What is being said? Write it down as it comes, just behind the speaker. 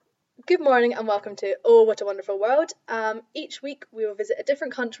Good morning and welcome to Oh What a Wonderful World. Each week we will visit a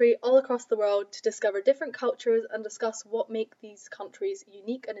different country all across the world to discover different cultures and discuss what make these countries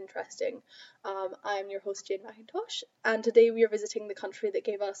unique and interesting. I am your host Jane McIntosh, and today we are visiting the country that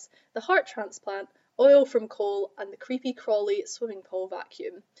gave us the heart transplant, oil from coal, and the creepy crawly swimming pool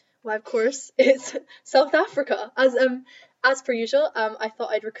vacuum. Well, of course, it's South Africa. As per usual, I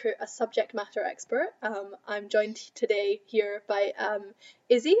thought I'd recruit a subject matter expert. I'm joined today here by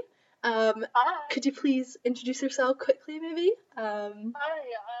Izzy. Hi. Could you please introduce yourself quickly, maybe? Hi, I'm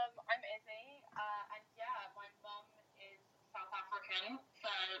Izzy, and yeah, my mum is South African, so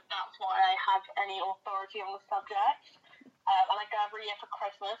that's why I have any authority on the subject. And I go every year for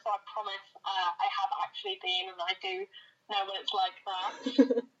Christmas, so I promise I have actually been, and I do know what it's like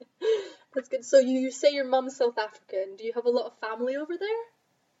there. That's good. So you say your mum's South African. Do you have a lot of family over there?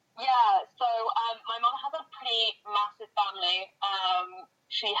 Yeah, so my mum has a pretty massive family.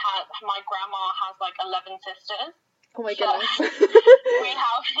 My grandma has like 11 sisters. Oh my So goodness.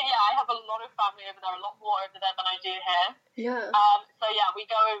 I have a lot of family over there, a lot more over there than I do here. Yeah. So yeah, we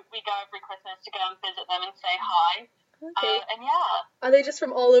go every Christmas to go and visit them and say hi. Okay. And yeah. Are they just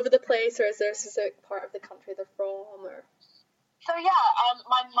from all over the place, or is there a specific part of the country they're from, or? So yeah,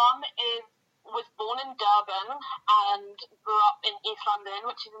 my mum was born in Durban and grew up in East London,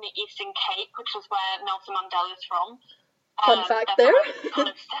 which is in the Eastern Cape, which is where Nelson Mandela is from. Fun fact there. Kind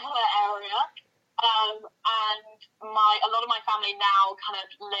of similar area. And a lot of my family now kind of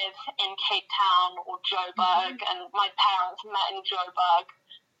live in Cape Town or Joburg, and my parents met in Joburg,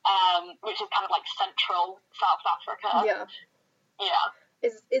 which is kind of like central South Africa. Yeah. Yeah.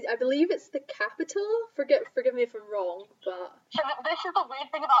 I believe it's the capital. Forgive me if I'm wrong, but. So this is the weird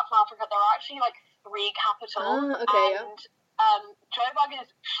thing about South Africa. There are actually like 3 capitals. Okay. And Joburg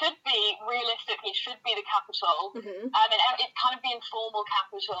should be the capital. Mm-hmm. It's kind of the informal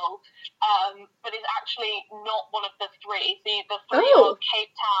capital, but it's actually not one of the 3. The 3 are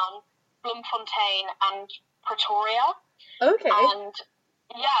Cape Town, Bloemfontein, and Pretoria. Okay. And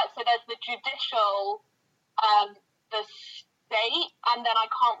yeah, so there's the judicial, the state, and then I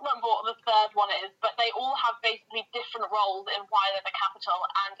can't remember what the third one is, but they all have basically different roles in why they're the capital.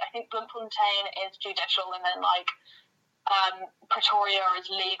 And I think Bloemfontein is judicial, and then like Pretoria is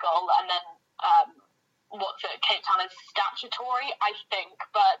legal, and then Cape Town is statutory, I think,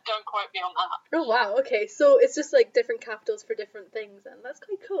 but don't quote me on that. Oh wow, okay, so it's just like different capitals for different things, and that's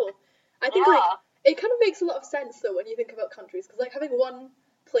quite cool. I think like it kind of makes a lot of sense though when you think about countries, because like having one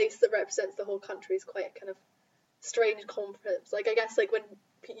place that represents the whole country is quite a kind of strange concept. Like I guess like when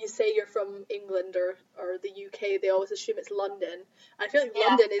you say you're from England or the UK, they always assume it's London. I feel like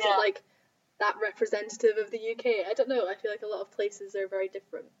London isn't like that representative of the UK. I don't know. I feel like a lot of places are very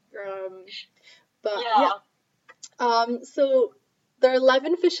different. So there are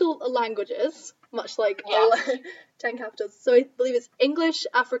 11 official languages, much like all 10 capitals. So I believe it's English,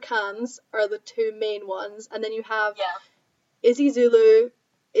 Afrikaans are the 2 main ones, and then you have isiZulu,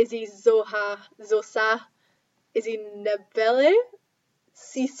 isiXhosa, isiNdebele,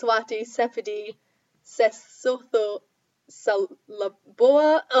 Siswati, Sepedi, Sesotho,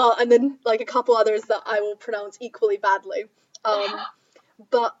 Salaboa, and then like a couple others that I will pronounce equally badly.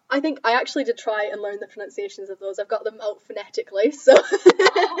 But I think I actually did try and learn the pronunciations of those. I've got them out phonetically, so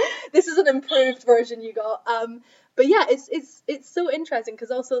this is an improved version you got. But yeah, it's so interesting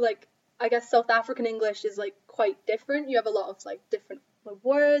because also like I guess South African English is like quite different. You have a lot of like different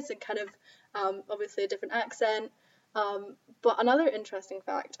words and kind of obviously a different accent. But another interesting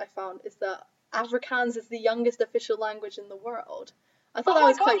fact I found is that Afrikaans is the youngest official language in the world. I thought that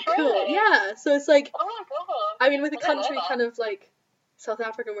was quite cool. Really? Yeah, so it's like, oh my God. I mean, with a country kind of like South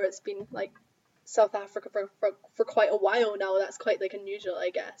Africa, where it's been like South Africa for quite a while now, that's quite like unusual, I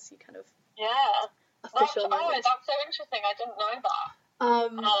guess. You kind of official language. That's so interesting. I didn't know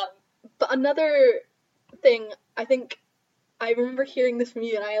that. But another thing, I think I remember hearing this from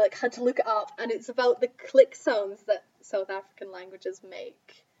you, and I like had to look it up, and it's about the click sounds that South African languages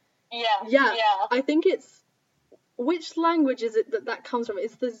make. Yeah. I think it's, which language is it that comes from?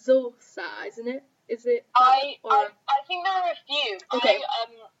 It's the Xhosa, isn't it? Is it? I think there are a few. Okay.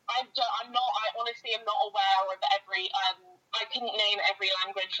 I honestly am not aware of every. I couldn't name every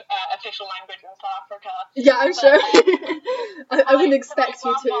language, official language in South Africa. Yeah, I'm sure. I wouldn't expect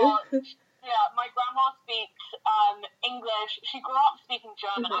you to. Yeah, my grandma speaks English. She grew up speaking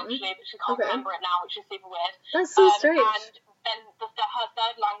German actually, but she can't remember it now, which is super weird. That's so strange. And then her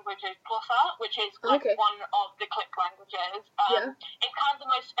third language is Xhosa, which is like one of the click languages. It's kind of the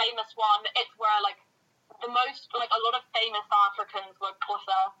most famous one. It's where like a lot of famous Africans were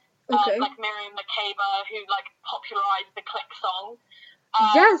Xhosa. Like Miriam Makeba, who like popularized the click song.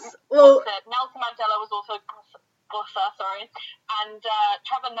 Yes, well... Nelson Mandela was also Gusa, sorry. And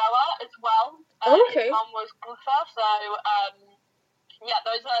Trevor Noah as well. Okay. His mum was Gusa, so... yeah,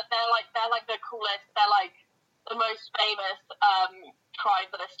 they're like the coolest. They're like the most famous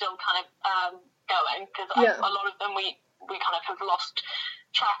tribes that are still kind of going, because a lot of them we kind of have lost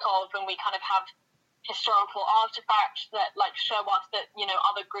track of, and we kind of have historical artifacts that like show us that, you know,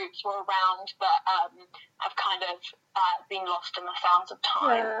 other groups were around that have kind of been lost in the sands of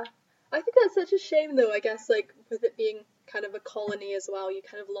time. Yeah, I think that's such a shame though. I guess like with it being kind of a colony as well, you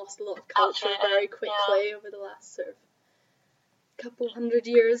kind of lost a lot of culture very quickly over the last sort of couple hundred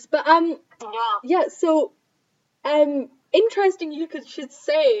years. But so interesting you should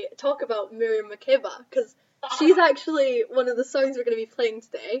talk about Miriam Makeba, because she's actually one of the songs we're going to be playing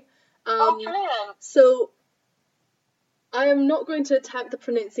today. Brilliant. So I am not going to attack the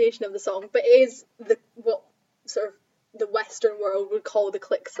pronunciation of the song, but it is what sort of the Western world would call the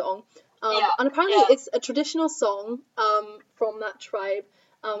click song. And apparently it's a traditional song from that tribe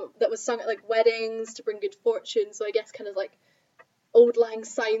that was sung at like weddings to bring good fortune. So I guess kind of like Auld Lang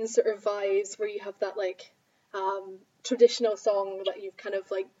Syne sort of vibes, where you have that like traditional song that you've kind of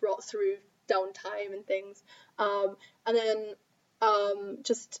like brought through down time and things, and then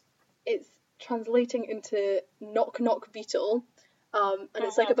just it's translating into Knock Knock Beetle, and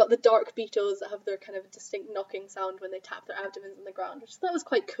it's like about the dark beetles that have their kind of distinct knocking sound when they tap their abdomens on the ground, which I thought was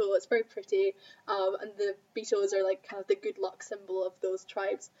quite cool. It's very pretty, and the beetles are like kind of the good luck symbol of those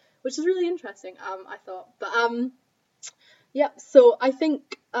tribes, which is really interesting, I thought. But yeah, so I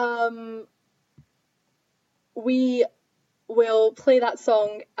think we will play that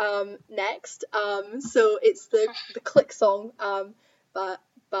song next. So it's the click song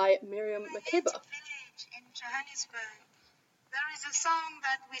by Miriam Makeba. In Johannesburg, there is a song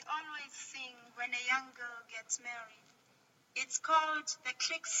that we always sing when a young girl gets married. It's called the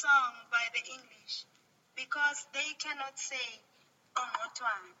click song by the English, because they cannot say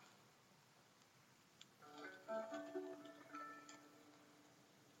Onotwane.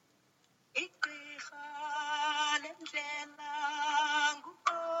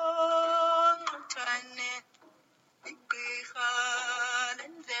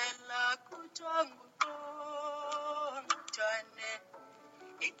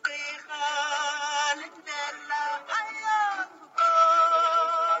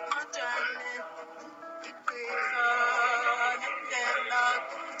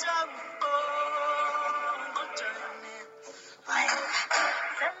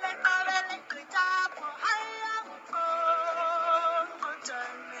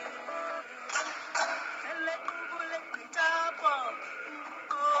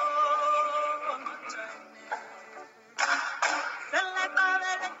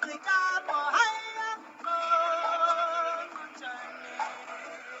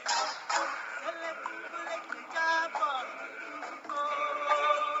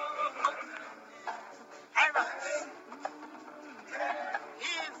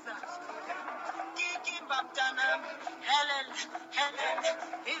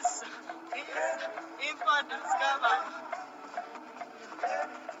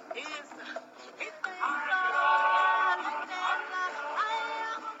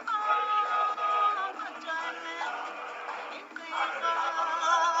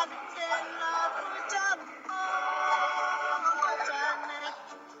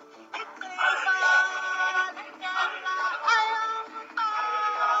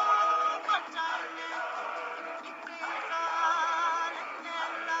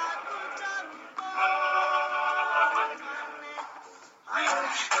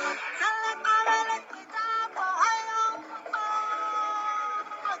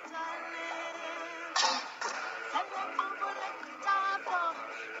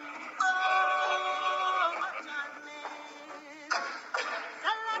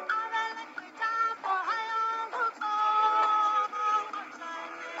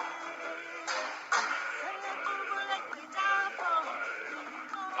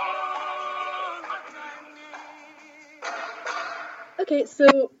 Okay,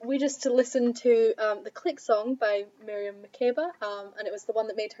 so we just listened to the Click song by Miriam Makeba, and it was the one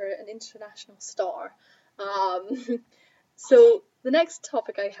that made her an international star. So the next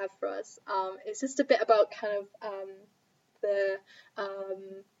topic I have for us is just a bit about kind of the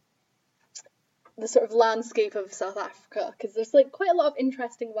sort of landscape of South Africa, because there's like quite a lot of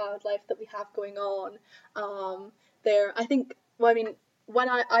interesting wildlife that we have going on there. I think, well, I mean, when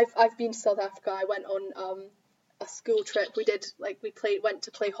I've been to South Africa, I went on a school trip. We did went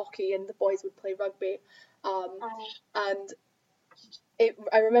to play hockey, and the boys would play rugby, and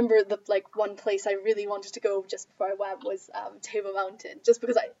I remember the like one place I really wanted to go just before I went was Table Mountain, just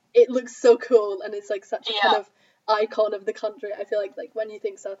because it looks so cool and it's like such a kind of icon of the country. I feel like when you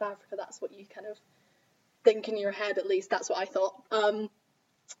think South Africa, that's what you kind of think in your head, at least that's what I thought.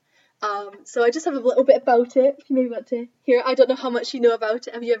 So I just have a little bit about it, if you maybe want to hear. I don't know how much you know about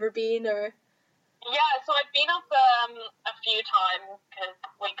it. Have you ever been, or? Yeah, so I've been up a few times, because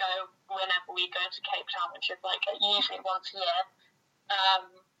we go whenever we go to Cape Town, which is like usually once a year.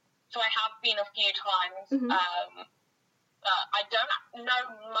 So I have been a few times. Mm-hmm. I don't know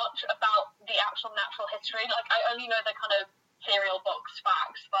much about the actual natural history. Like, I only know the kind of cereal box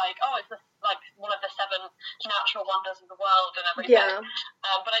facts, like, oh, it's like one of the 7 natural wonders of the world and everything. Yeah.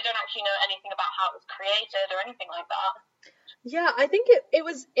 But I don't actually know anything about how it was created or anything like that. Yeah, I think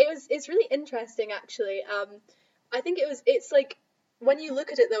it's really interesting, actually. I think it's like, when you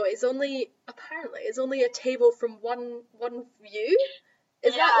look at it though, it's only a table from one view.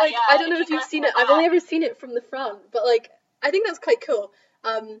 Is that like, I don't know if you've seen it. I've only ever seen it from the front, but like, I think that's quite cool.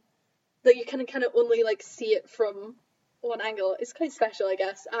 That you kind of only like see it from one angle. It's quite special, I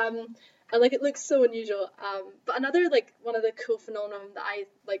guess. And like, it looks so unusual. But another like one of the cool phenomenon that I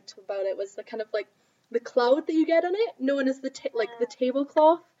liked about it was the kind of like the cloud that you get on it, known as the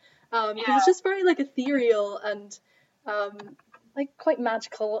tablecloth. Because it's just very like ethereal and like quite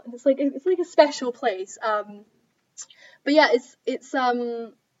magical, and it's like a special place. But yeah, it's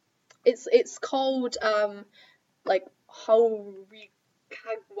called like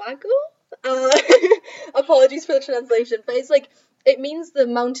Haurikagwago. Apologies for the translation, but it's like, it means the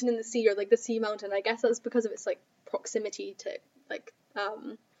mountain in the sea, or like the sea mountain. I guess that's because of its like proximity to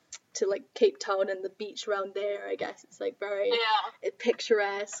like Cape Town and the beach around there. I guess it's like very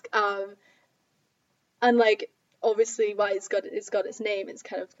picturesque. And like, obviously why it's got its name, it's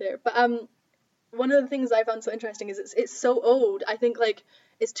kind of clear. But one of the things I found so interesting is it's so old. I think like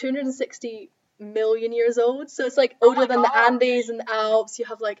it's 260 million years old, so it's like older than the Andes and the Alps. You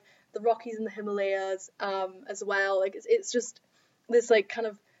have like the Rockies and the Himalayas as well. Like it's just this like kind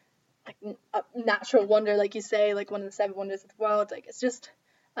of like a natural wonder, like you say, like one of the 7 wonders of the world. Like, it's just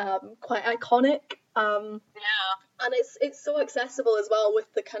quite iconic. And it's so accessible as well,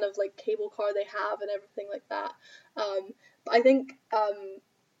 with the kind of like cable car they have and everything like that. But I think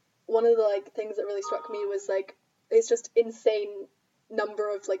one of the like things that really struck me was like, it's just insane number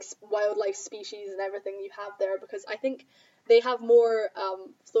of like wildlife species and everything you have there, because I think they have more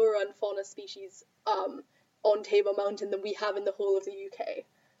flora and fauna species on Table Mountain than we have in the whole of the UK.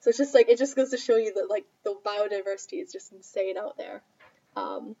 So it's just like, it just goes to show you that like the biodiversity is just insane out there.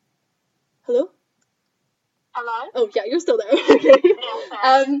 Hello? Hello? Oh yeah, you're still there. Okay.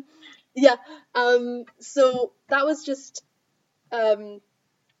 So that was just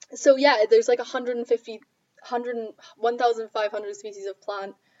so yeah, there's like 1,500 species of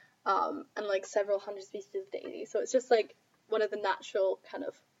plant, and like several hundred species of daisy. So it's just like one of the natural kind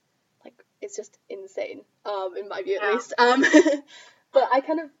of like, it's just insane, in my view at least. But I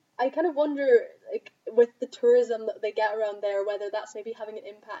kind of wonder, like, with the tourism that they get around there, whether that's maybe having an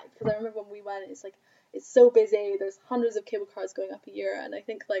impact. Because I remember when we went, it's like, it's so busy. There's hundreds of cable cars going up a year, and I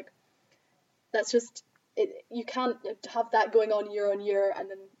think like that's just it. You can't have that going on year and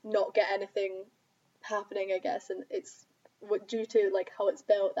then not get anything happening, I guess. And it's due to like how it's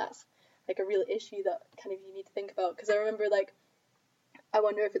built. That's like a real issue that kind of you need to think about. Because I remember like, I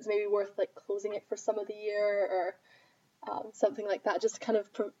wonder if it's maybe worth like closing it for some of the year, or something like that, just to kind of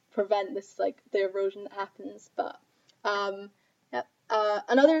prevent this, like, the erosion that happens. But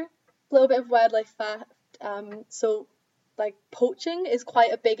another little bit of wildlife fact, so like poaching is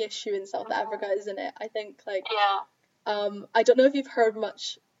quite a big issue in South Africa, isn't it? I think like I don't know if you've heard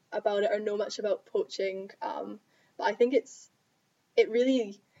much about it or know much about poaching, but I think it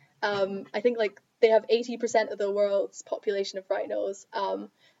really I think like they have 80% of the world's population of rhinos, and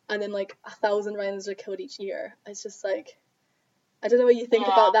then like 1,000 rhinos are killed each year. It's just like, I don't know what you think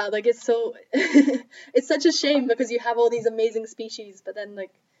about that. Like, it's so it's such a shame, because you have all these amazing species, but then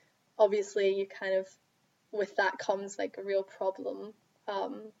like obviously you kind of, with that comes like a real problem. Yeah,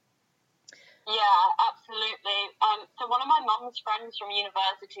 absolutely. So one of my mum's friends from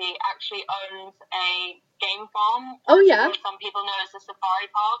university actually owns a game farm. Oh yeah. Which some people know as a safari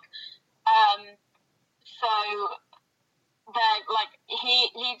park. So like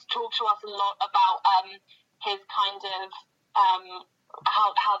he's talked to us a lot about his kind of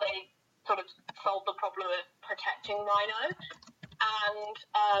how they sort of solve the problem of protecting rhino, and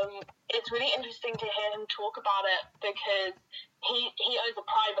it's really interesting to hear him talk about it, because he owns a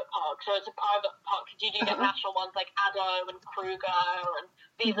private park. So it's a private park, because you do get national ones like Addo and Kruger, and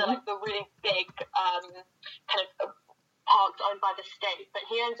these are like the really big kind of parks owned owned by the state, but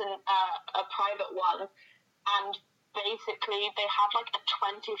he owns a private one, and basically they have like a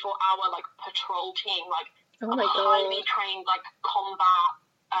 24-hour like patrol team, like Oh my highly god. trained like combat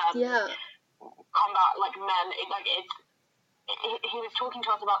Yeah. like men. He was talking to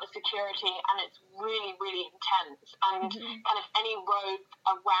us about the security, and it's really, really intense. And kind of any roads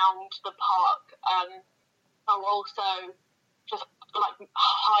around the park are also just like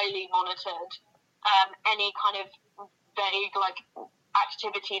highly monitored. Any kind of vague like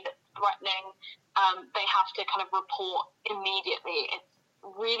activity that's threatening, they have to kind of report immediately. It's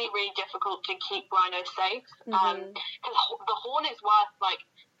really, really difficult to keep rhinos safe, because the horn is worth, like,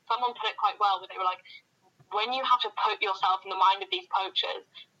 someone put it quite well, where they were like, when you have to put yourself in the mind of these poachers,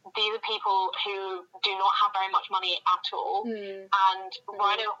 these are people who do not have very much money at all, and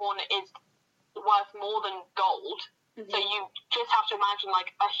rhino horn is worth more than gold. So you just have to imagine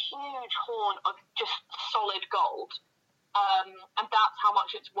like a huge horn of just solid gold, and that's how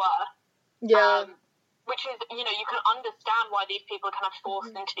much it's worth. Yeah. Which is, you know, you can understand why these people are kind of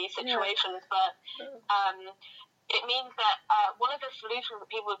forced into these situations, but it means that one of the solutions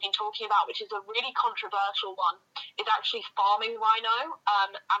that people have been talking about, which is a really controversial one, is actually farming rhino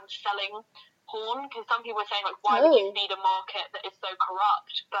and selling horn, because some people are saying, like, why would you feed a market that is so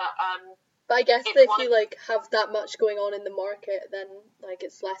corrupt? But I guess that if you like have that much going on in the market, then like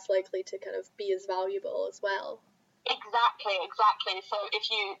it's less likely to kind of be as valuable as well. Exactly. So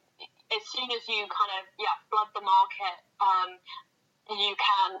if you, as soon as you kind of flood the market, you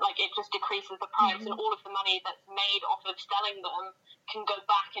can, like, it just decreases the price, and all of the money that's made off of selling them can go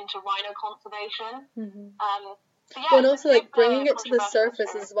back into rhino conservation. So and also like bringing it to the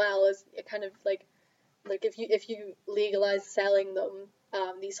surface as well is kind of like if you legalize selling them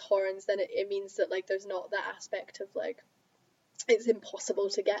these horns, then it means that like there's not that aspect of like it's impossible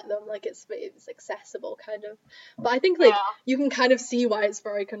to get them, like it's accessible kind of. But I think like you can kind of see why it's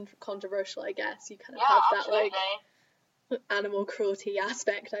very controversial. I guess you kind of have that like animal cruelty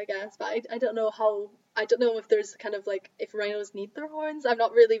aspect, I guess, but I don't know if there's kind of like if rhinos need their horns. I'm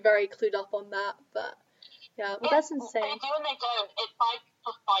not really very clued up on that, but that's insane. They do and they don't. It's like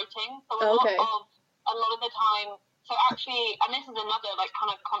for fighting, so a lot of the time. So actually, and this is another like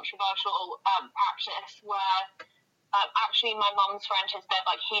kind of controversial practice where actually my mum's friend has said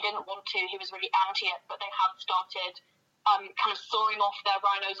like he didn't want to, he was really anti it, but they have started kind of sawing off their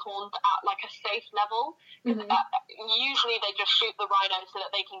rhino's horns at like a safe level. Usually they just shoot the rhino so that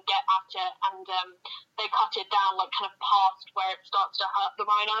they can get at it, and they cut it down like kind of past where it starts to hurt the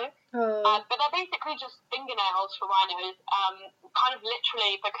rhino. But they're basically just fingernails for rhinos, kind of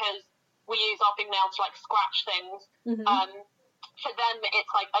literally, because we use our fingernails to like scratch things. For them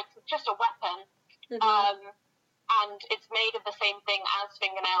it's like just a weapon. And it's made of the same thing as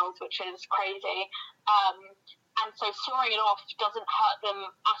fingernails, which is crazy. And so sawing it off doesn't hurt them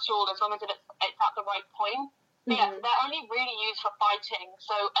at all, as long as it's at the right point. But they're only really used for fighting.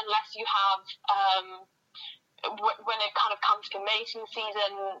 So unless you have, when it kind of comes to mating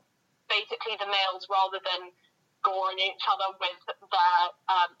season, basically the males, rather than goring each other with their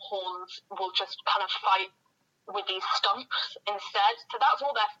horns, will just kind of fight with these stumps instead. So that's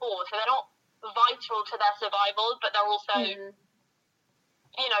all they're for. So they're not vital to their survival, but they're also...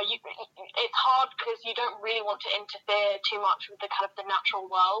 You know, it's hard because you don't really want to interfere too much with the kind of the natural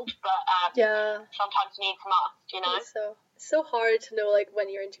world, but sometimes needs must, you know. It's so hard to know like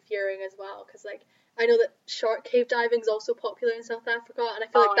when you're interfering as well, because like I know that shark cave diving is also popular in South Africa, and I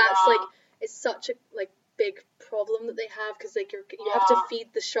feel like that's like it's such a like big problem that they have, because like you have to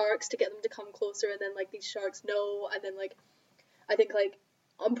feed the sharks to get them to come closer, and then like these sharks know, and then like I think like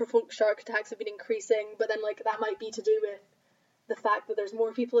unprovoked shark attacks have been increasing, but then like that might be to do with the fact that there's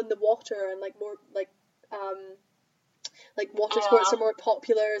more people in the water, and like more like water sports are more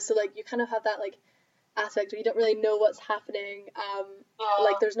popular, so like you kind of have that like aspect where you don't really know what's happening.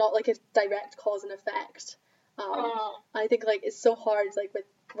 Like there's not like a direct cause and effect. I think like it's so hard like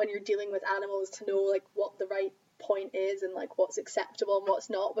when you're dealing with animals to know like what the right point is and like what's acceptable and what's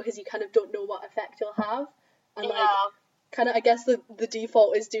not, because you kind of don't know what effect you'll have, and like kind of I guess the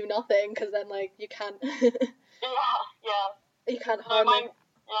default is do nothing, because then like you can't you can't harm them.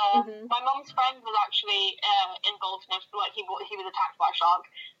 My mum's friend was actually involved in it. Like he was attacked by a shark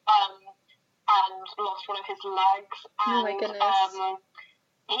and lost one of his legs. And, oh my goodness.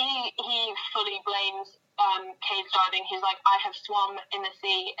 He fully blames cave diving. He's like, I have swum in the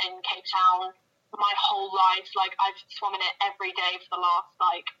sea in Cape Town my whole life. Like I've swum in it every day for the last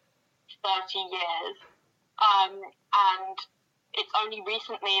like 30 years. And it's only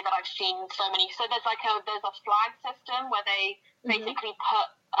recently that I've seen so many. So there's a flag system where they basically put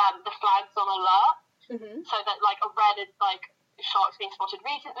the flags on alert, so that like a red is like sharks being spotted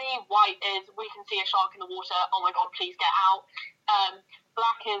recently. White is, we can see a shark in the water, oh my god, please get out.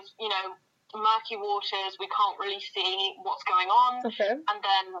 Black is, murky waters, we can't really see what's going on. Okay. And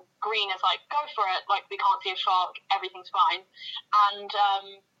then green is like, go for it, like, we can't see a shark, everything's fine. And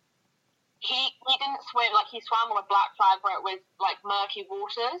he didn't swim, like, he swam on a black flag where it was like murky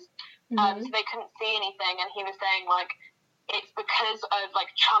waters, so they couldn't see anything. And he was saying, like, it's because of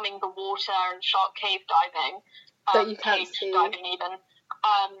like chumming the water and shark cave diving, that you can't cage see. diving even,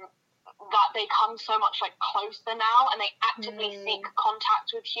 that they come so much like closer now, and they actively seek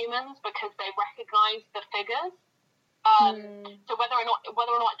contact with humans because they recognize the figures. So whether or not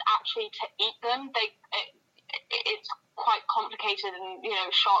it's actually to eat them, it's quite complicated. And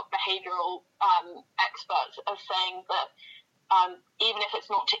shark behavioral experts are saying that even if it's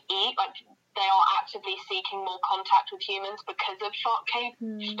not to eat, like, they are actively seeking more contact with humans because of shark cage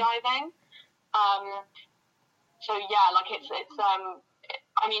diving. So yeah, like it's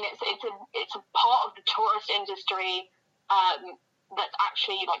I mean it's a part of the tourist industry that's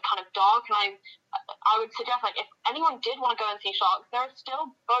actually like kind of dark. And I would suggest, like, if anyone did want to go and see sharks, there are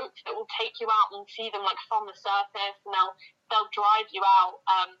still boats that will take you out and see them like from the surface, and they'll drive you out.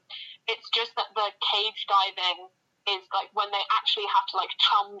 It's just that the cage diving is like when they actually have to like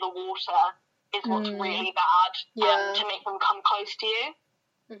chum the water is what's really bad, to make them come close to you.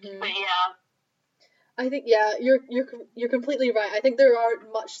 But yeah, I think you're completely right. I think there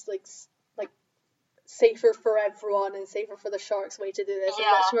are much like safer for everyone and safer for the sharks way to do this, and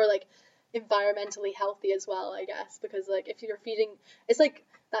much more like environmentally healthy as well, I guess, because like if you're feeding, it's like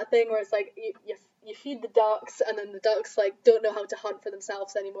that thing where it's like you feed the ducks, and then the ducks like don't know how to hunt for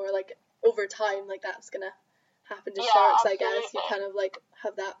themselves anymore. Like over time, like that's gonna happen to sharks, absolutely. I guess. You kind of like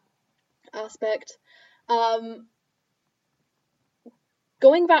have that aspect.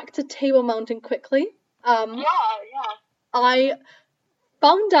 Going back to Table Mountain quickly, I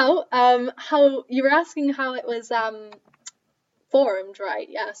found out how you were asking how it was formed, right?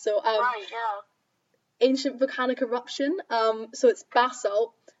 Yeah, so ancient volcanic eruption, so it's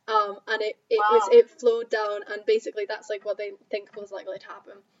basalt, and it flowed down, and basically that's like what they think was likely to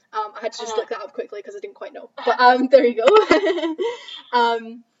happen. I had to just look that up quickly because I didn't quite know, but there you go.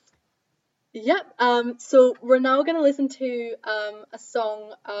 So we're now gonna listen to a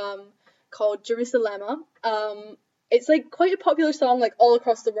song called Jerusalema. It's like quite a popular song like all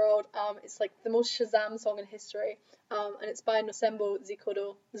across the world. It's like the most Shazam song in history, and it's by Nosembo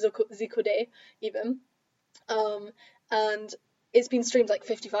Zikode even, and it's been streamed like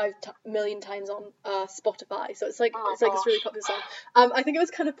 55 million times on Spotify. So it's like this really popular song. I think it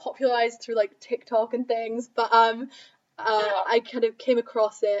was kind of popularized through like TikTok and things, but I kind of came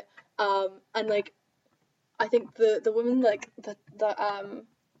across it, and like I think the woman like the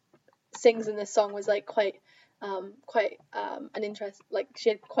sings in this song was like quite an interest, like she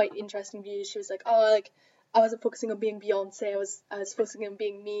had quite interesting views. She was like, oh, like I wasn't focusing on being Beyonce, I was focusing on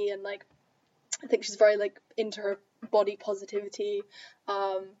being me, and like I think she's very like into her body positivity,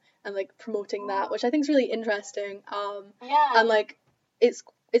 and like promoting that, which I think is really interesting. And like it's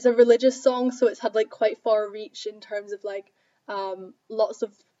a religious song, so it's had like quite far reach in terms of like lots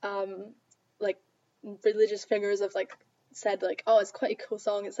of like religious figures have like said like, oh, it's quite a cool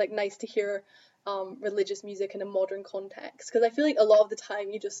song, it's like nice to hear religious music in a modern context, because I feel like a lot of the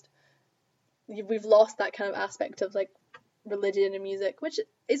time we've lost that kind of aspect of like religion and music, which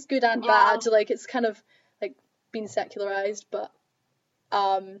is good and bad. Like it's kind of like been secularized, but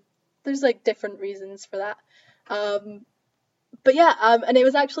there's like different reasons for that. But yeah, and it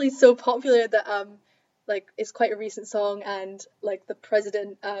was actually so popular that like it's quite a recent song, and like the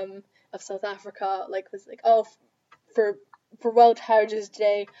president of South Africa like was like, oh, for World Heritage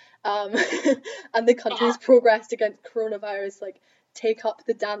Day, and the country's progressed against coronavirus, like take up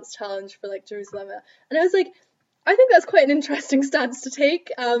the dance challenge for like Jerusalem. And I was like, I think that's quite an interesting stance to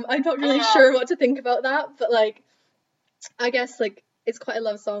take. I'm not really sure what to think about that, but like I guess like it's quite a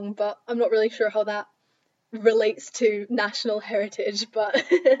love song, but I'm not really sure how that relates to national heritage. But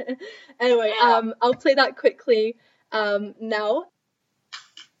anyway, I'll play that quickly now.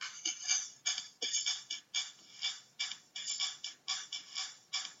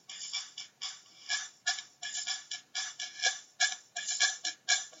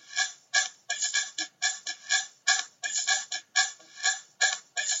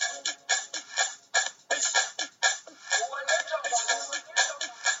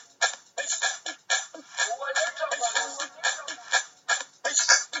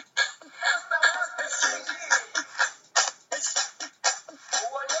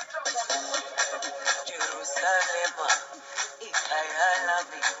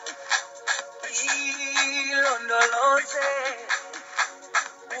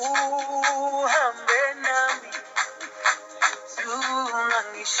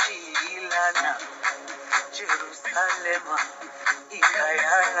 ngishilana Jerusalema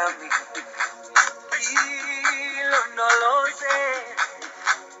ikayalami ilondoloze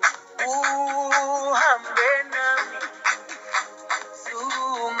uhambe nami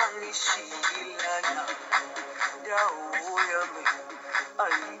zuma ngishilana dawo yami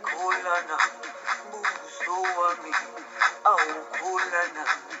ayikholana buso wami awukholana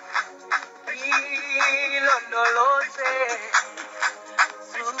ilondoloze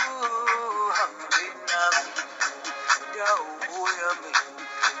zuhambe nami dawo yami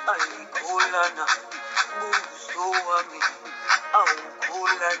ayikholana buso wami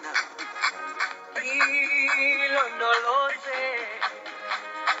awukholana ilondoloze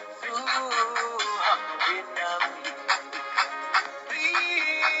zuhambe nami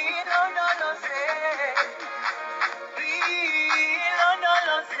ilondoloze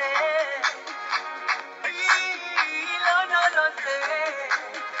ilondoloze ilondoloze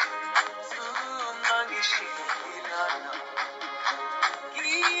zuma ngishilana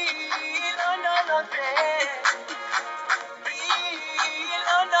ilondoloze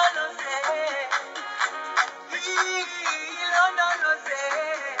ilondoloze ilondoloze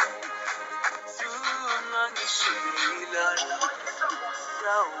zuma ngishilana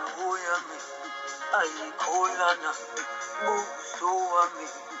dawo yami ayikholana buso wami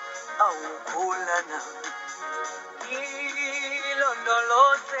awukholana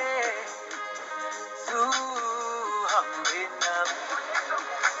ilondoloze zuhambe nami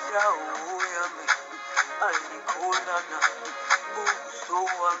dawo yami ayikholana buso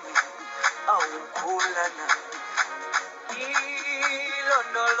wami awukholana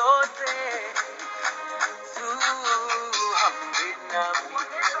ilondoloze zuhambe nami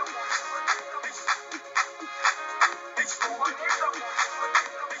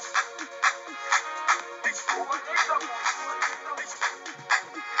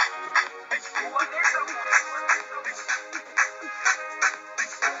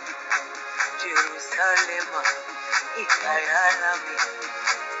Jerusalema ikayalami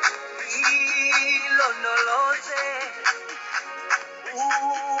ilondoloze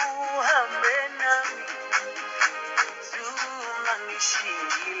uhambe nami zuma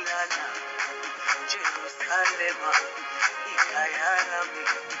ngishilana Jerusalema ikayalami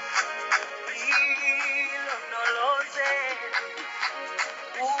ilondoloze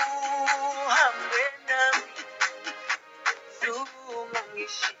uhambe nami zuma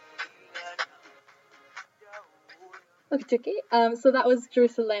ngishilana Okay. So that was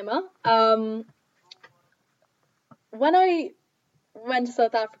Jerusalema. When I went to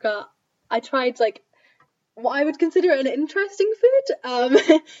South Africa, I tried like what I would consider an interesting food.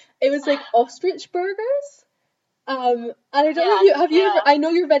 It was like ostrich burgers. And I don't know if you have you ever. I know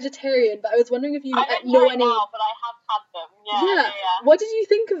you're vegetarian, but I was wondering if you know any. Now, but I have had them. Yeah. What did you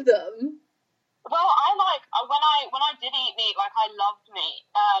think of them? Well, I like when I did eat meat, like I loved meat.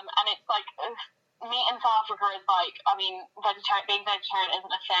 And it's like meat in South Africa is like, I mean, being vegetarian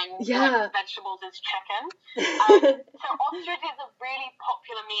isn't a thing. Yeah. Like, vegetables is chicken. So ostrich is a really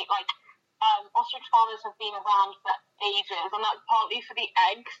popular meat. Like ostrich farmers have been around for ages, and that's partly for the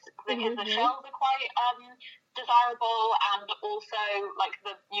eggs because the shells are quite desirable, and also like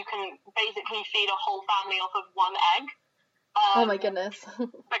you can basically feed a whole family off of one egg. Oh my goodness.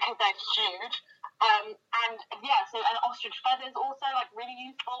 Because they're huge. And ostrich feathers also like really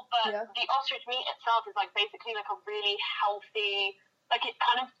useful, but the ostrich meat itself is like basically like a really healthy, like it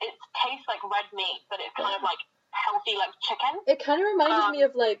tastes like red meat, but it's kind of like healthy like chicken. It kind of reminded me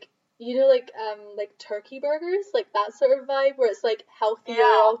of like, you know, like turkey burgers, like that sort of vibe where it's like healthier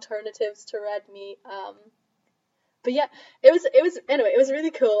alternatives to red meat. But yeah, it was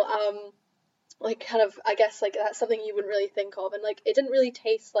really cool. Like kind of, I guess like that's something you wouldn't really think of, and like it didn't really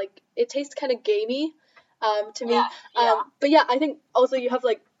taste like, it tastes kind of gamey to me. But yeah, I think also you have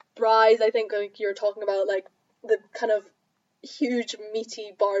like braais. I think like you're talking about like the kind of huge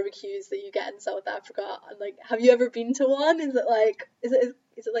meaty barbecues that you get in South Africa, and like have you ever been to one? Is it like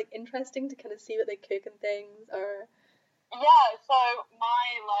interesting to kind of see what they cook and things? Or so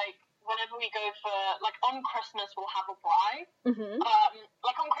whenever we go for like on Christmas we'll have a braai.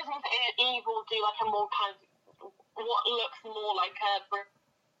 Like on Christmas Eve we'll do like a more kind of what looks more like a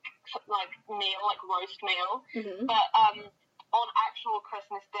meal, like roast meal. But on actual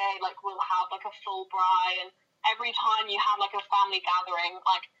Christmas Day, like we'll have like a full braai, and every time you have like a family gathering,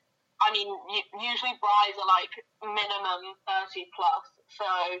 like I mean, usually braais are like minimum 30 plus, so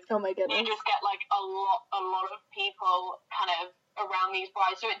oh my goodness, you just get like a lot of people kind of around these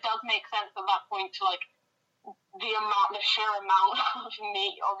braais. So it does make sense at that point to like the sheer amount of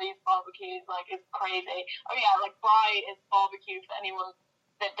meat on these barbecues, like, is crazy. Oh yeah, like braai is barbecue for anyone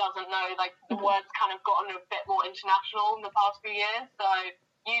that doesn't know, like, the word's kind of gotten a bit more international in the past few years, so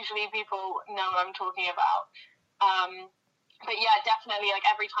usually people know what I'm talking about. But yeah, definitely, like,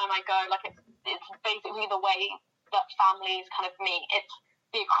 every time I go, like, it's basically the way that families kind of meet. It's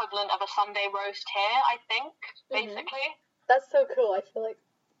the equivalent of a Sunday roast here, I think, basically. That's so cool. I feel like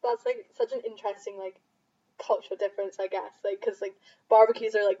that's, like, such an interesting, like, cultural difference, I guess, like, because, like,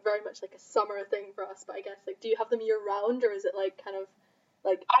 barbecues are, like, very much, like, a summer thing for us, but I guess, like, do you have them year-round, or is it, like, kind of,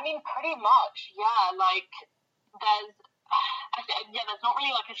 like... I mean, pretty much, yeah, like, there's not really,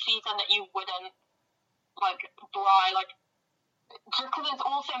 like, a season that you wouldn't, like, braai, like, just because it's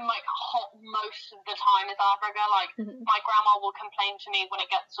also, like, hot most of the time in South Africa, like, my grandma will complain to me when it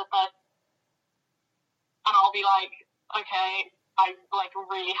gets to 30, and I'll be like, okay, I, like,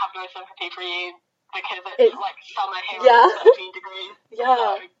 really have no sympathy for you, because it's like, summer here at 13 degrees. Yeah.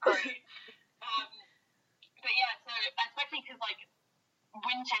 So great. But yeah, so, especially because, like,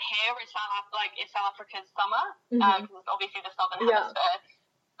 winter here is South Africa's summer, because it's obviously the southern hemisphere.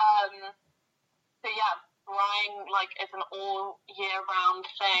 So yeah, braaiing, like, is an all year round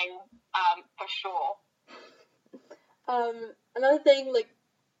thing, for sure. Another thing, like,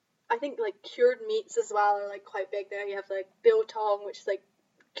 I think, like, cured meats as well are, like, quite big there. You have, like, biltong, which is, like,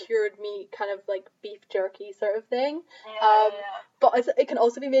 cured meat, kind of like beef jerky sort of thing. But it can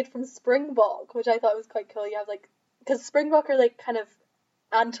also be made from springbok, which I thought was quite cool. You have, like, because springbok are, like, kind of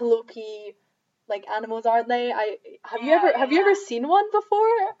antelope-y, like, animals, aren't they? Have you ever seen one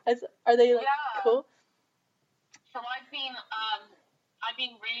before? Are they, like, cool? So I've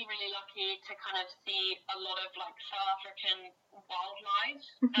been really, really lucky to kind of see a lot of, like, South African wildlife.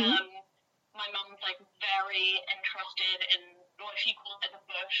 My mum's, like, very interested in what she calls it the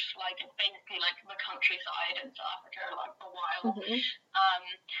bush, like, it's basically, like, the countryside in South Africa, like, the wild.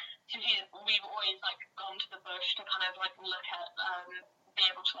 So we've always, like, gone to the bush to kind of, like, look at, be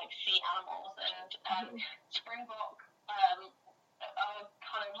able to, like, see animals, and springbok are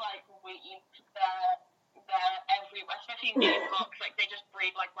kind of, like, weeds. They're everywhere, especially in game parks, like, they just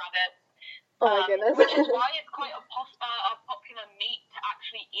breed like rabbits. Oh my goodness. Which is why it's quite a popular meat to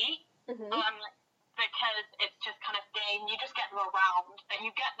actually eat. Because it's just kind of game, you just get them around, and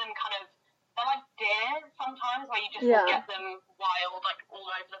you get them kind of, they're like deer sometimes, where you just get them wild, like, all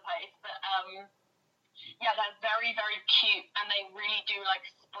over the place, but, yeah, they're very, very cute, and they really do, like,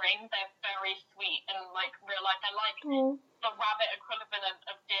 spring. They're very sweet, and, like, real life, they're like the rabbit equivalent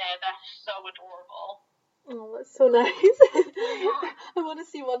of deer. They're so adorable. Oh, that's so nice. I want to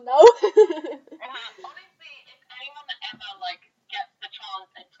see one now. Honestly, if anyone ever, like, gets the chance,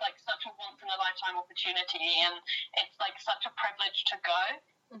 it's, like, such a once-in-a-lifetime opportunity, and it's, like, such a privilege to go.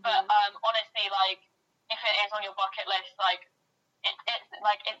 But, honestly, like, if it is on your bucket list, like,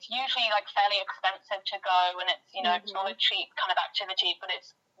 it's usually, like, fairly expensive to go, and it's, you know, it's not a cheap kind of activity, but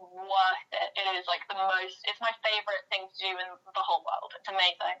it's worth it. It is, like, it's my favourite thing to do in the whole world. It's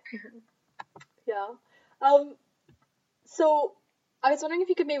amazing. Yeah. So I was wondering if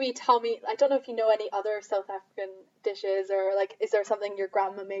you could maybe tell me, I don't know if you know any other South African dishes, or, like, is there something your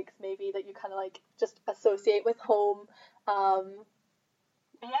grandma makes maybe that you kind of, like, just associate with home?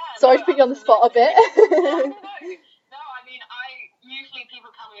 Sorry to put you on the spot a bit. No, I mean, usually people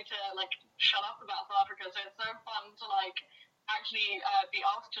tell me to, like, shut up about South Africa, so it's so fun to, like, actually be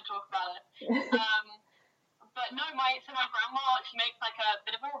asked to talk about it. But no, my grandma, she makes, like, a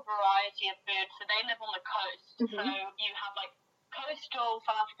bit of a variety of food. So they live on the coast. So you have, like, coastal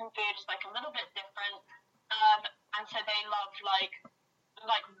South African food is, like, a little bit different. And so they love, like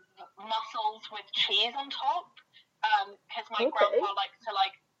mussels with cheese on top. Because my grandpa likes to,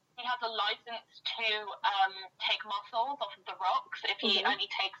 like, he has a license to take mussels off of the rocks if he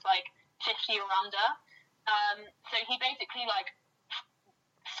only takes, like, 50 or under. So he basically, like,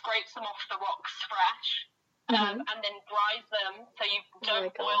 scrapes them off the rocks fresh. And then dries them, so you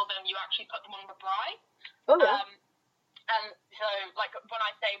don't boil them, you actually put them on the braai. And so, like, when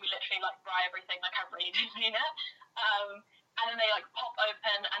I say we literally, like, braai everything, like, I really do mean it. And then they, like, pop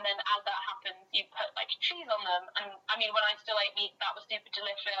open, and then as that happens, you put, like, cheese on them. And, I mean, when I still ate meat, that was super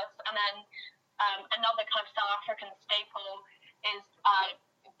delicious. And then another kind of South African staple is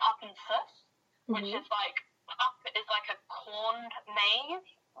pap and sus, which is, like, pap is, like, a corned maize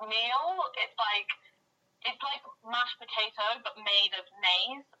meal. It's like mashed potato, but made of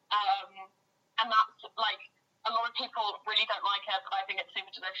maize. And that's, like, a lot of people really don't like it, but I think it's super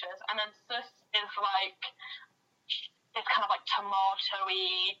delicious. And then sus is, like, it's kind of like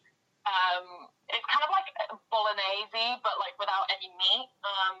tomato-y. It's kind of like bolognese, but, like, without any meat.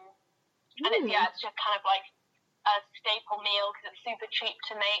 And it's just kind of like a staple meal because it's super cheap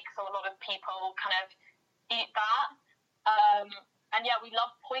to make, so a lot of people kind of eat that. And yeah, we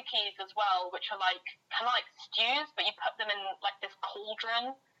love potjies as well, which are like kind of like stews, but you put them in like this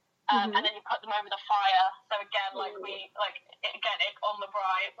cauldron, and then you put them over the fire. So again, like egg on the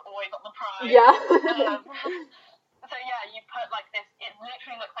braai, it's always on the braai. Yeah. So yeah, you put like this. It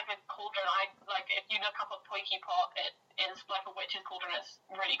literally looks like a cauldron. If you look up a potjie pot, it is like a witch's cauldron. It's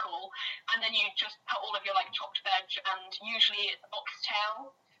really cool. And then you just put all of your like chopped veg, and usually it's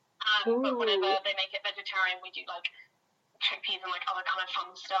oxtail. But whenever they make it vegetarian, we do like chickpeas and like other kind of fun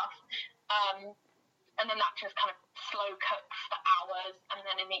stuff. And then that just kind of slow cooks for hours, and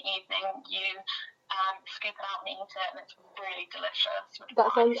then in the evening you scoop it out and eat it, and it's really delicious. That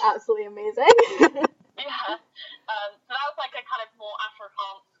sounds absolutely amazing. Yeah. So that was like a kind of more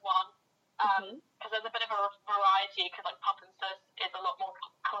Afrikaans one, because there's a bit of a variety, because like pap and sis is a lot more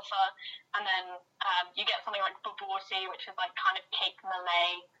closer, and then you get something like bobotie, which is like kind of cake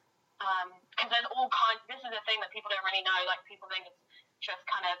Malay. Because there's all kinds. This is the thing that people don't really know. Like, people think it's just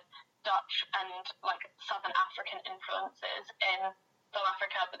kind of Dutch and like Southern African influences in South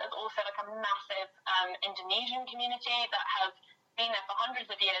Africa, but there's also like a massive Indonesian community that have been there for hundreds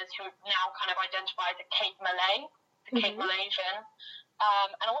of years, who now kind of identify as a Cape Malay, the Cape Malaysian,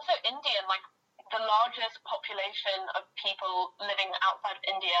 and also Indian. Like, the largest population of people living outside of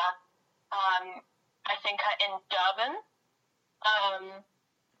India, I think, are in Durban.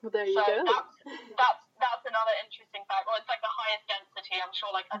 Well, there you so go. That's another interesting fact. Well, it's like the highest density. I'm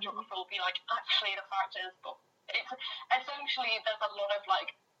sure like a geographer will be like, actually the fact is, but it's essentially there's a lot of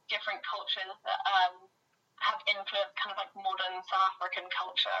like different cultures that have influenced kind of like modern South African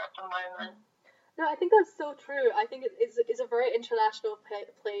culture at the moment. No, I think that's so true. I think it's a very international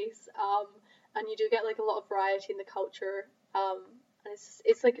place, and you do get like a lot of variety in the culture. And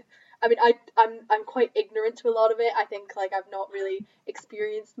it's like, I mean, I'm quite ignorant to a lot of it. I think like I've not really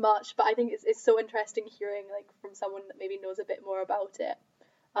experienced much, but I think it's so interesting hearing like from someone that maybe knows a bit more about it.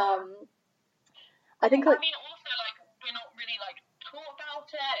 I think like, I mean, also like we're not really like taught about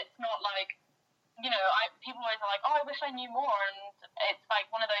it. It's not like, you know, people always are like, oh, I wish I knew more, and it's like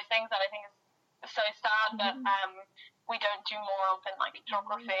one of those things that I think is so sad that we don't do more of in like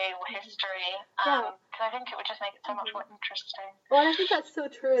geography or history, because I think it would just make it so much more interesting. Well, and I think that's so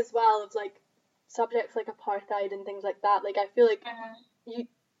true as well of like subjects like apartheid and things like that. Like, I feel like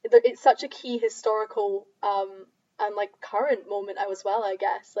it's such a key historical and like current moment as well, I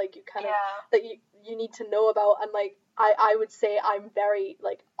guess. Like, you kind of that you need to know about, and like I would say I'm very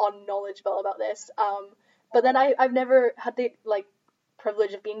like unknowledgeable about this. But then I've never had the like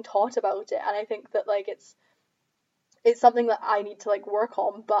privilege of being taught about it, and I think that like it's something that I need to like work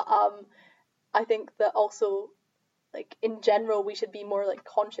on. But I think that also like in general we should be more like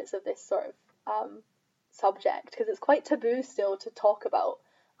conscious of this sort of subject, because it's quite taboo still to talk about,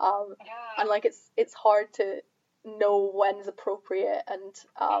 and like it's hard to know when's appropriate, and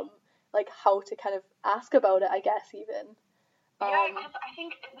like how to kind of ask about it, I guess, even. Because I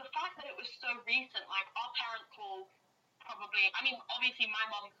think the fact that it was so recent, like our parents will probably, I mean, obviously my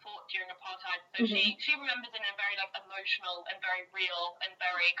mom fought during apartheid, so she remembers it in a very like emotional and very real and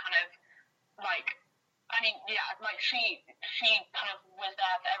very kind of like, I mean, like she kind of was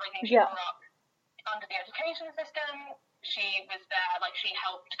there for everything. She grew up under the education system. She was there, like she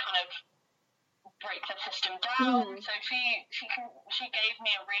helped kind of break the system down. So she gave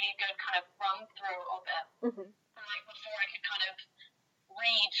me a really good kind of run through of it. And like before I could kind of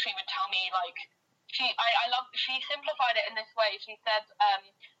read, she would tell me like she simplified it in this way. She said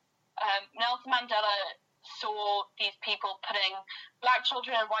Nelson Mandela saw these people putting black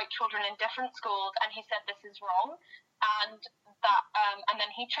children and white children in different schools, and he said this is wrong, and that and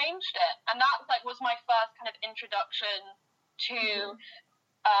then he changed it, and that like was my first kind of introduction to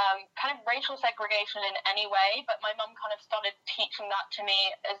kind of racial segregation in any way. But my mum kind of started teaching that to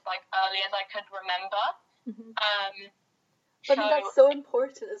me as like early as I could remember. But I think that's so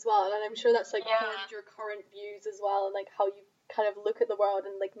important as well, and I'm sure that's like formed your current views as well, and like how you kind of look at the world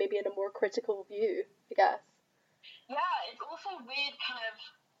and like maybe in a more critical view, I guess. Yeah, it's also weird kind of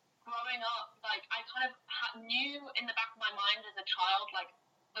growing up, like I kind of knew in the back of my mind as a child like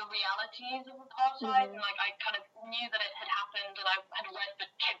the realities of apartheid, and like I kind of knew that it had happened, and I had read the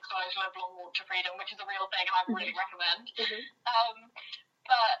Kid's Guide Live Long Walk to Freedom, which is a real thing and I really recommend.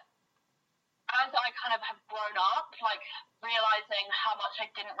 But as I kind of have grown up, like realizing how much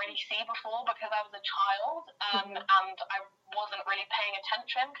I didn't really see before because I was a child, and I wasn't really paying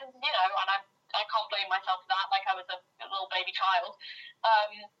attention, because, you know, and I can't blame myself for that, like I was a little baby child.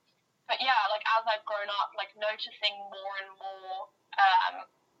 But yeah, like as I've grown up, like noticing more and more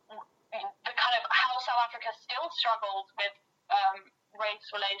the kind of how South Africa still struggles with race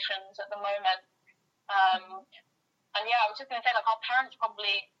relations at the moment. And yeah, I was just going to say, like, our parents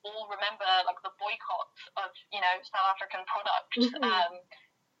probably all remember, like, the boycotts of, South African products.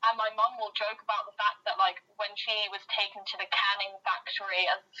 And my mum will joke about the fact that, like, when she was taken to the canning factory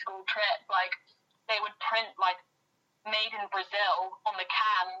as a school trip, like, they would print, like, made in Brazil on the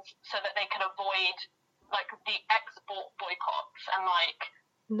cans so that they could avoid, like, the export boycotts. And, like,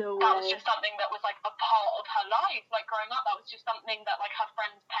 that was just something that was, like, a part of her life. Like, growing up, that was just something that, like, her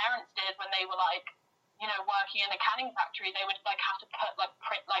friends' parents did when they were, like, working in a canning factory. They would, like, have to put,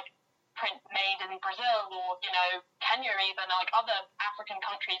 like, print made in Brazil or, Kenya even, like, other African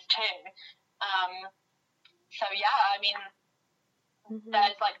countries too. So, yeah, I mean,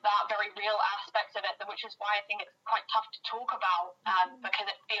 there's, like, that very real aspect of it, which is why I think it's quite tough to talk about, because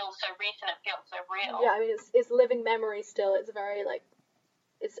it feels so recent, it feels so real. Yeah, I mean, it's living memory still. It's very, like,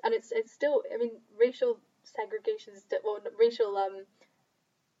 it's still, I mean, racial segregation is still, well, racial,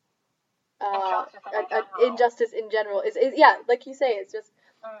 injustice in general is yeah, like you say, it's just,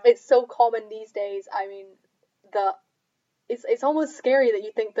 it's so common these days. I mean, it's almost scary that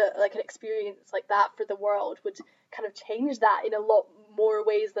you think that, like, an experience like that for the world would kind of change that in a lot more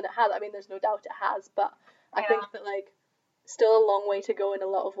ways than it has. I mean, there's no doubt it has, but I think that, like, still a long way to go in a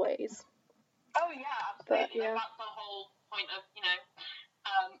lot of ways. Oh yeah, absolutely. Like, that's the whole point of,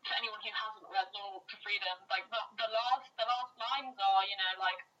 for anyone who hasn't read Long Walk to Freedom, like, the last lines are,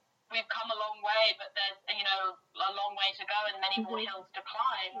 like, we've come a long way, but there's, a long way to go and many more hills to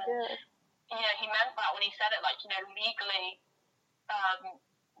climb. And, he meant that when he said it, like, legally,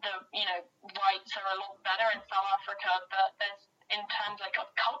 the, rights are a lot better in South Africa, but there's, in terms, like,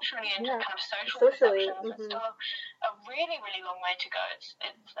 of culturally and just kind of social perceptions, it's still a really, really long way to go. It's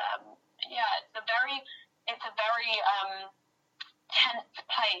a very tense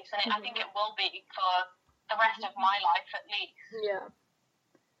place, and I think it will be for the rest of my life at least. Yeah.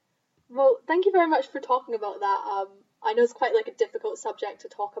 Well, thank you very much for talking about that. I know it's quite, like, a difficult subject to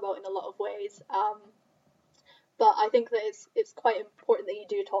talk about in a lot of ways, but I think that it's quite important that you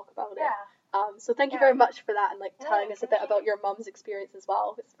do talk about it. So thank you very much for that, and, like, telling us a bit about your mum's experience as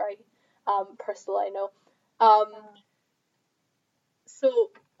well. It's very personal, I know.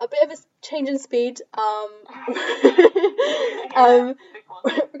 So a bit of a change in speed. We're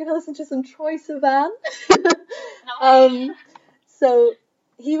gonna listen to some Troye Sivan. So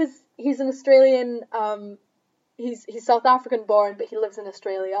he's an Australian. He's South African born, but he lives in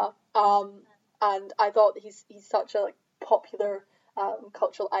Australia. And I thought he's such a, like, popular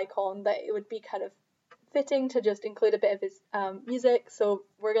cultural icon that it would be kind of fitting to just include a bit of his music. So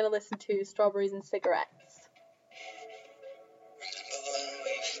we're gonna listen to Strawberries and Cigarettes. Remember when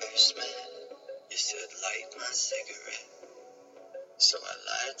we first met? You said light my cigarette. So I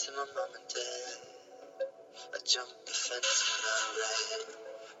lied to my mom and dad. I jumped the fence when I ran.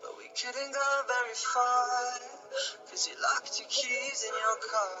 But we couldn't go very far, 'cause you locked your keys in your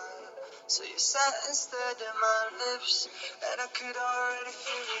car. So you sat and stared at my lips, and I could already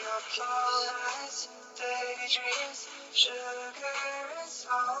feel your lies, daydreams, sugar and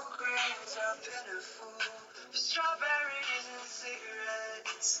smoke rings are pitiful. Strawberries and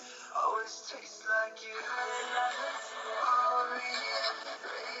cigarettes always taste like you. All me,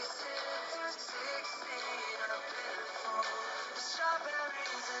 racing to 16, I'm pitiful.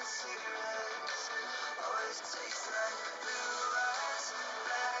 Strawberries and cigarettes always taste like blue eyes,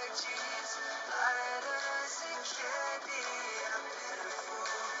 black jeans, lighters and candy. I'm pitiful.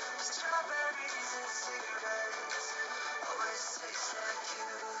 Strawberries and cigarettes always taste like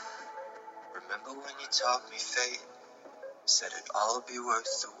you. Remember when you taught me fate? Said it'd all be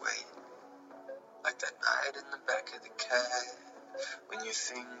worth the wait. Like that night in the back of the cab, when your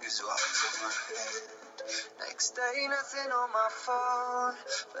fingers walked to my head. Next day, nothing on my phone,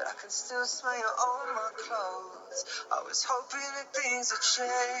 but I can still smell you on my clothes. I was hoping that things would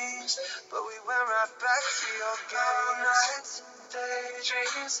change, but we went right back to your game. Nights,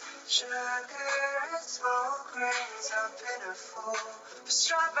 daydreams, sugar and smoke rings are pitiful.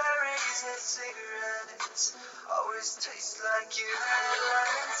 Strawberries and cigarettes always taste like you.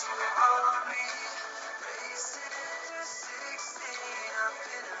 Headlights on me, racing to 16, I'm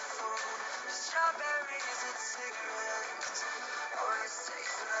pitiful. Strawberries and cigarettes always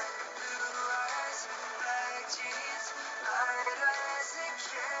taste like blue eyes, black jeans, lighters and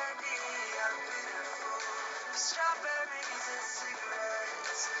candy. I'm pitiful. Strawberries and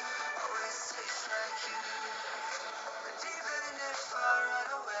cigarettes always taste like you. And even if I run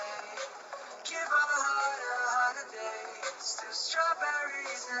away, give my heart a holiday, still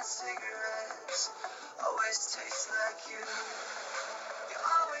strawberries and cigarettes always taste like you. You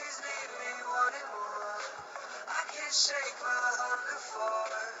always leave me wanting more. I can't shake my hunger for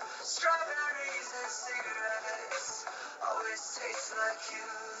strawberries and cigarettes. Always taste like you.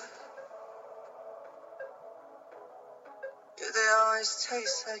 Yeah, they always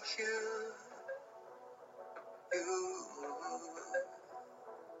taste like you.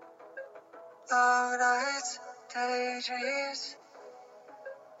 Long nights, daydreams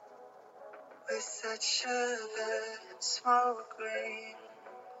with that sugar and smoke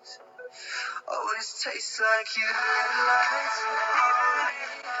rings. Always tastes like you. Lights,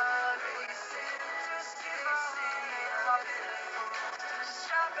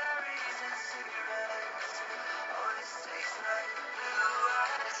 strawberries and cigarettes. Always tastes like blue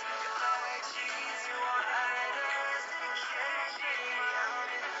eyes, light jeans, white as the candy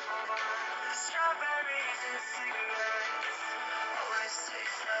I'm in for. Strawberries and cigarettes. Always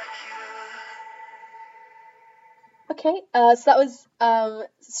tastes like you. Okay, so that was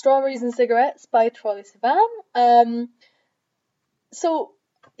Strawberries and Cigarettes by Troye Sivan. So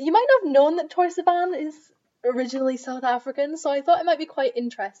you might not have known that Troye Sivan is originally South African, so I thought it might be quite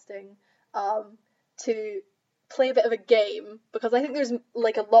interesting to play a bit of a game, because I think there's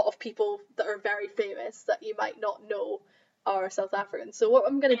like a lot of people that are very famous that you might not know are South African. So what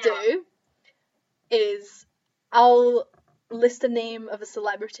I'm going to do is I'll list a name of a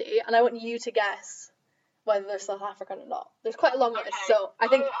celebrity, and I want you to guess whether they're South African or not. There's quite a long list, so I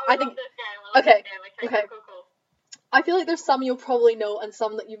think okay. Cool. I feel like there's some you'll probably know and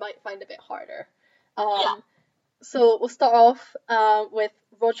some that you might find a bit harder. So we'll start off with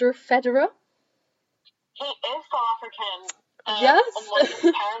Roger Federer. He is South African. Yes. On like his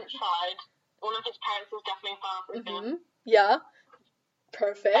parents' side, one of his parents is definitely South African. Yeah.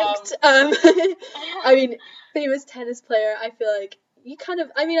 Perfect. I mean, famous tennis player. I feel like you kind of.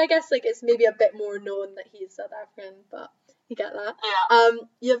 I mean, I guess like it's maybe a bit more known that he's South African, but you get that. Yeah.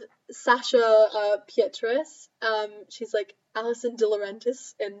 You have Sasha Pietras. She's like Alison De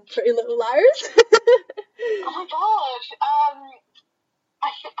Laurentiis in Pretty Little Liars. Oh my gosh.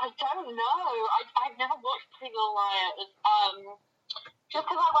 I don't know. I've never watched Pretty Little Liars. Just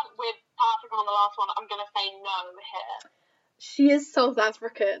because I went with South Africa on the last one, I'm gonna say no here. She is South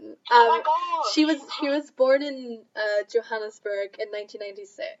African. Oh my gosh. She was born in Johannesburg in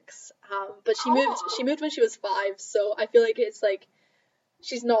 1996. But she moved when she was 5. So I feel like it's like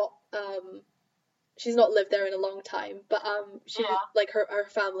she's not lived there in a long time. But like her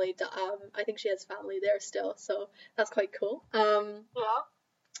family. I think she has family there still. So that's quite cool. Who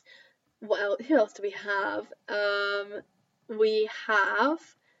else do we have? We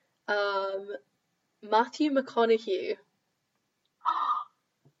have Matthew McConaughey.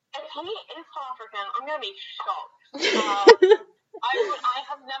 If he is South African, I'm going to be shocked. I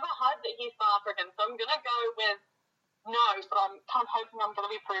have never heard that he's South African, so I'm going to go with no, but I'm kind of hoping I'm going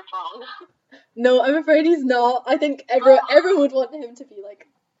to be proved wrong. No, I'm afraid he's not. I think everyone would want him to be like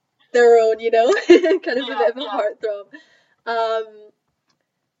their own, you know? Kind of a bit of a heartthrob.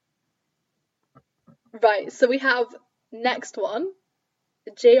 Right, so we have next one,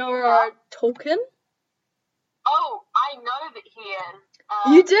 J.R.R. Tolkien. Oh, I know that he is.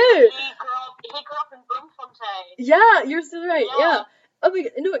 You do? He grew up in Bloemfontein. Yeah, you're so right. Yeah. Oh my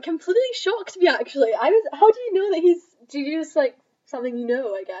god, no, it completely shocked me actually. How do you know that do you just like something you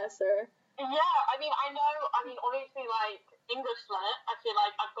know, I guess, or? Yeah, I mean, obviously, like, English lit, I feel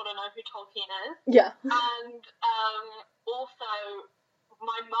like I've got to know who Tolkien is. Yeah. And, also,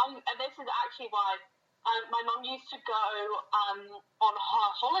 my mum, and this is actually why, my mum used to go, on her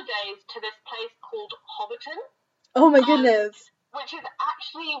holidays to this place called Hobbiton. Oh my goodness. Which is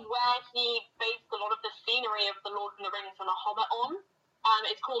actually where he based a lot of the scenery of The Lord of the Rings and The Hobbit on.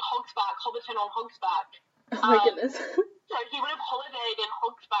 It's called Hogsback, Hobbiton on Hogsback. Oh my goodness. So he would have holidayed in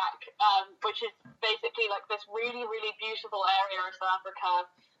Hogsback, which is basically like this really, really beautiful area of South Africa.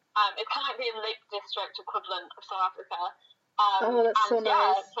 It's kind of like the Lake District equivalent of South Africa. That's so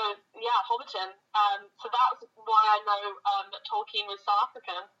nice. Hobbiton. So that's why I know that Tolkien was South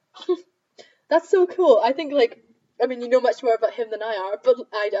African. That's so cool. I think like, I mean, you know much more about him than I are, but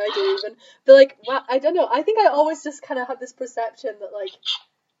I do even. But like, I don't know. I think I always just kind of had this perception that like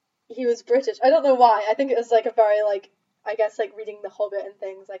he was British. I don't know why. I think it was like a very like, I guess like reading The Hobbit and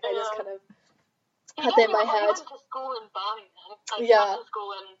things. Like I just kind of had that in my head. He went to school in Birmingham. Like, yeah. He went to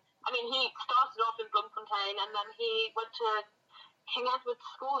school he started off in Bloemfontein and then he went to King Edward's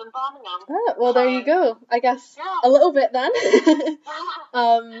School in Birmingham. Oh, well, there you go. I guess a little bit then.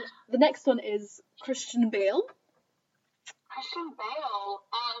 The next one is Christian Bale. Christian Bale.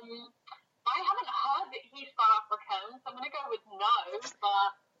 I haven't heard that he's South African, so I'm gonna go with no.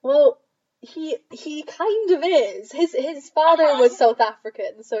 But well, he kind of is. His father was South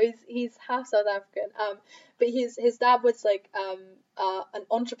African, so he's half South African. But his dad was like an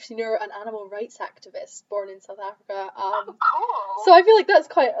entrepreneur and animal rights activist born in South Africa. Cool. So I feel like that's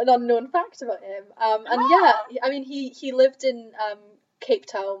quite an unknown fact about him. And yeah, I mean he lived in Cape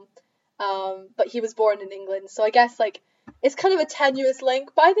Town, but he was born in England. So I guess like it's kind of a tenuous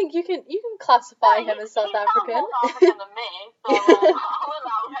link, but I think you can classify him as South African. He's more South African than me, so I'll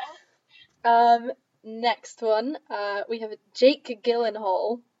allow it. Next one, we have Jake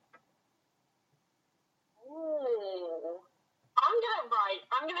Gyllenhaal. Ooh.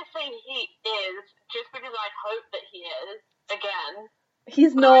 I'm gonna say he is, just because I hope that he is, again.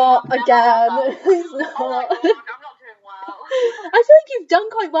 He's not, again. He's not. Oh my God, I'm not doing well. I feel like you've done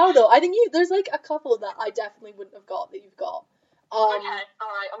quite well, though. I think there's like a couple that I definitely wouldn't have got that you've got. Okay,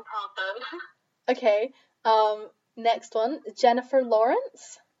 alright, I'm proud then. Okay, next one, Jennifer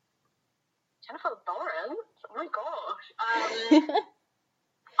Lawrence. Jennifer Lawrence? Oh my gosh.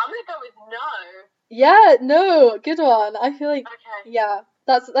 I'm gonna go with no. Yeah, no, good one. I feel like, Okay. yeah,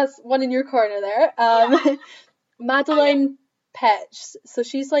 that's one in your corner there. Madeline Petch. So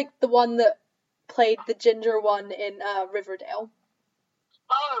she's like the one that played the ginger one in Riverdale.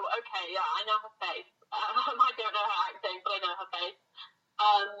 Oh, okay, yeah, I know her face. I don't know her acting, but I know her face.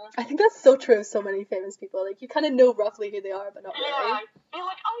 I think that's so true of so many famous people. Like, you kind of know roughly who they are, but not really. Yeah, I feel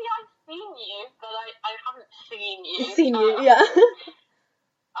like, oh yeah, I've seen you, but I haven't seen you. Seen you, yeah.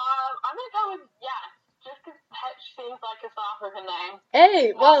 I'm gonna go with yes, just because Petch seems like a South African name.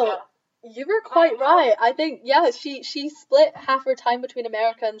 Hey, well, you were quite right. I think, yeah, she split half her time between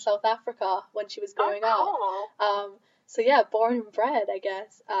America and South Africa when she was growing up. So yeah, born and bred, I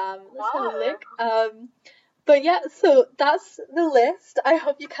guess. Let's have a look. But yeah, so that's the list. I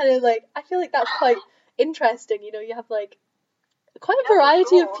hope you kind of like, I feel like that's quite interesting, you know, you have like quite a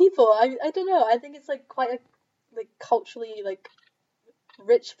variety of people. I don't know, I think it's like quite a like culturally like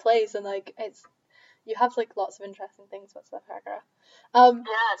rich place, and like you have like lots of interesting things about South Africa.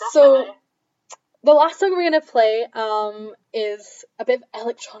 So the last song we're gonna play is a bit of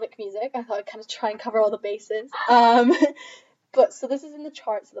electronic music. I thought I'd kind of try and cover all the bases. But so this is in the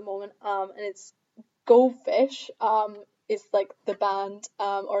charts at the moment, and it's Goldfish. Is like the band,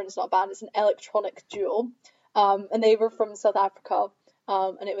 or it's not a band, it's an electronic duo. And they were from South Africa.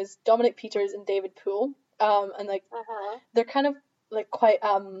 And it was Dominic Peters and David Poole. And like they're kind of like quite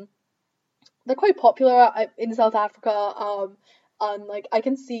they're quite popular in South Africa. And like I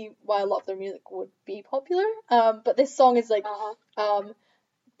can see why a lot of their music would be popular. But this song is like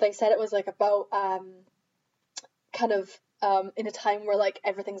they said it was like about kind of in a time where like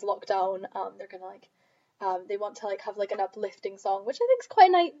everything's locked down. They're gonna like they want to like have like an uplifting song, which I think is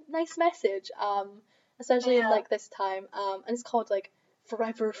quite a nice message. Especially in like this time. And it's called like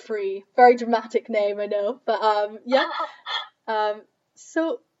Forever Free. Very dramatic name, I know, but yeah.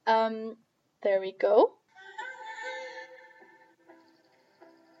 So there we go.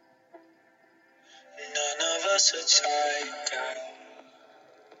 None of us are tied down.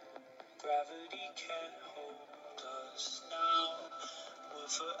 Gravity can't hold us now. We're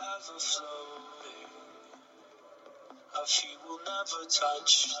forever floating. Our feet will never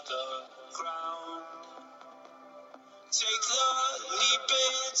touch the ground. Take the leap,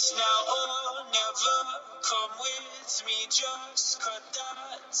 it's now or never. Come with me, just cut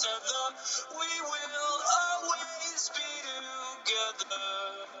that tether. We will always be together.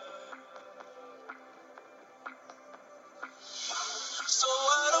 So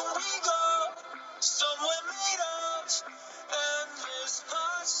why don't we go somewhere made of endless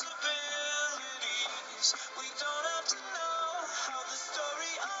possibilities? We don't have to know how the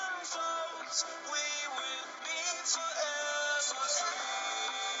story unfolds. We will be forever free.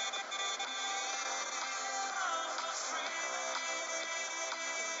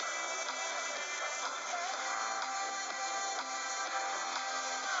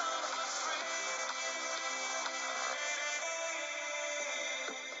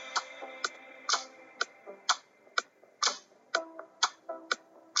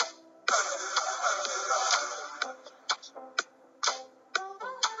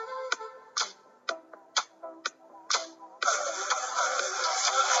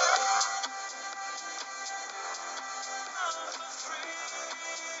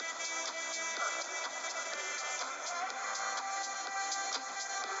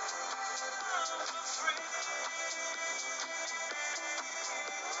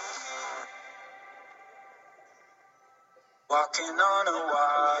 Walking on a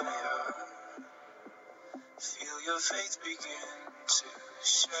wire, feel your faith begin to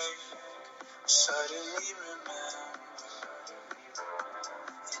shake. Suddenly remember,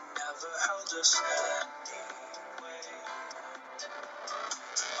 it never held understanding way.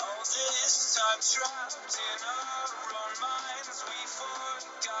 All this time trapped in our own minds, we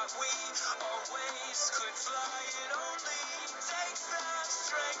forgot we always could fly. It only takes that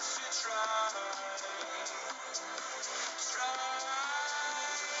strength to try.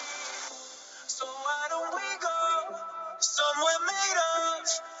 So why don't we go somewhere made of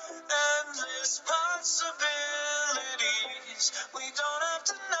endless possibilities? We don't have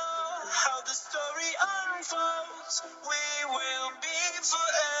to know how the story unfolds. We will be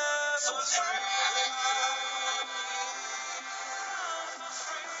forever free.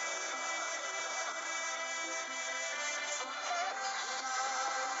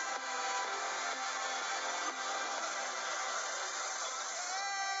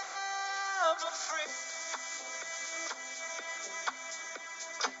 Forever free.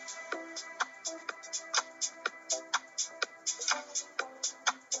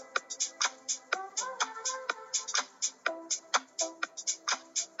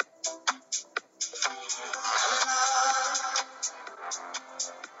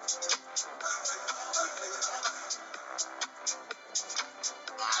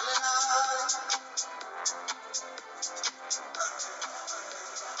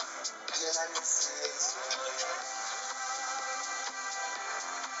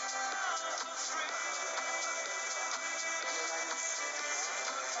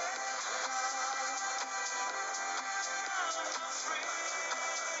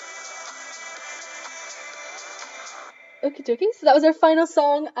 Okie dokie, so that was our final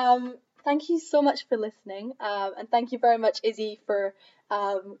song. Thank you so much for listening, and thank you very much, Izzy, for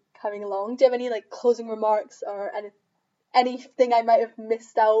coming along. Do you have any like closing remarks or anything I might have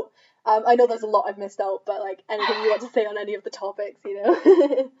missed out? I know there's a lot I've missed out, but like anything you want to say on any of the topics, you know?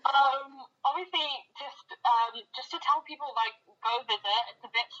 Obviously, just to tell people, like, go visit. It's a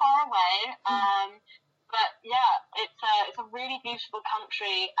bit far away, but yeah, it's a really beautiful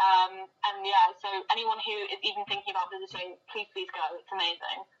country, and yeah, so anyone who is even thinking about visiting, please go. It's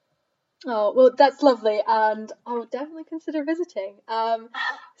amazing. Oh, well, that's lovely, and I will definitely consider visiting.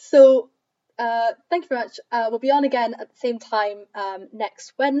 So thank you very much. We'll be on again at the same time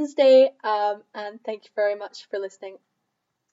next Wednesday, and thank you very much for listening.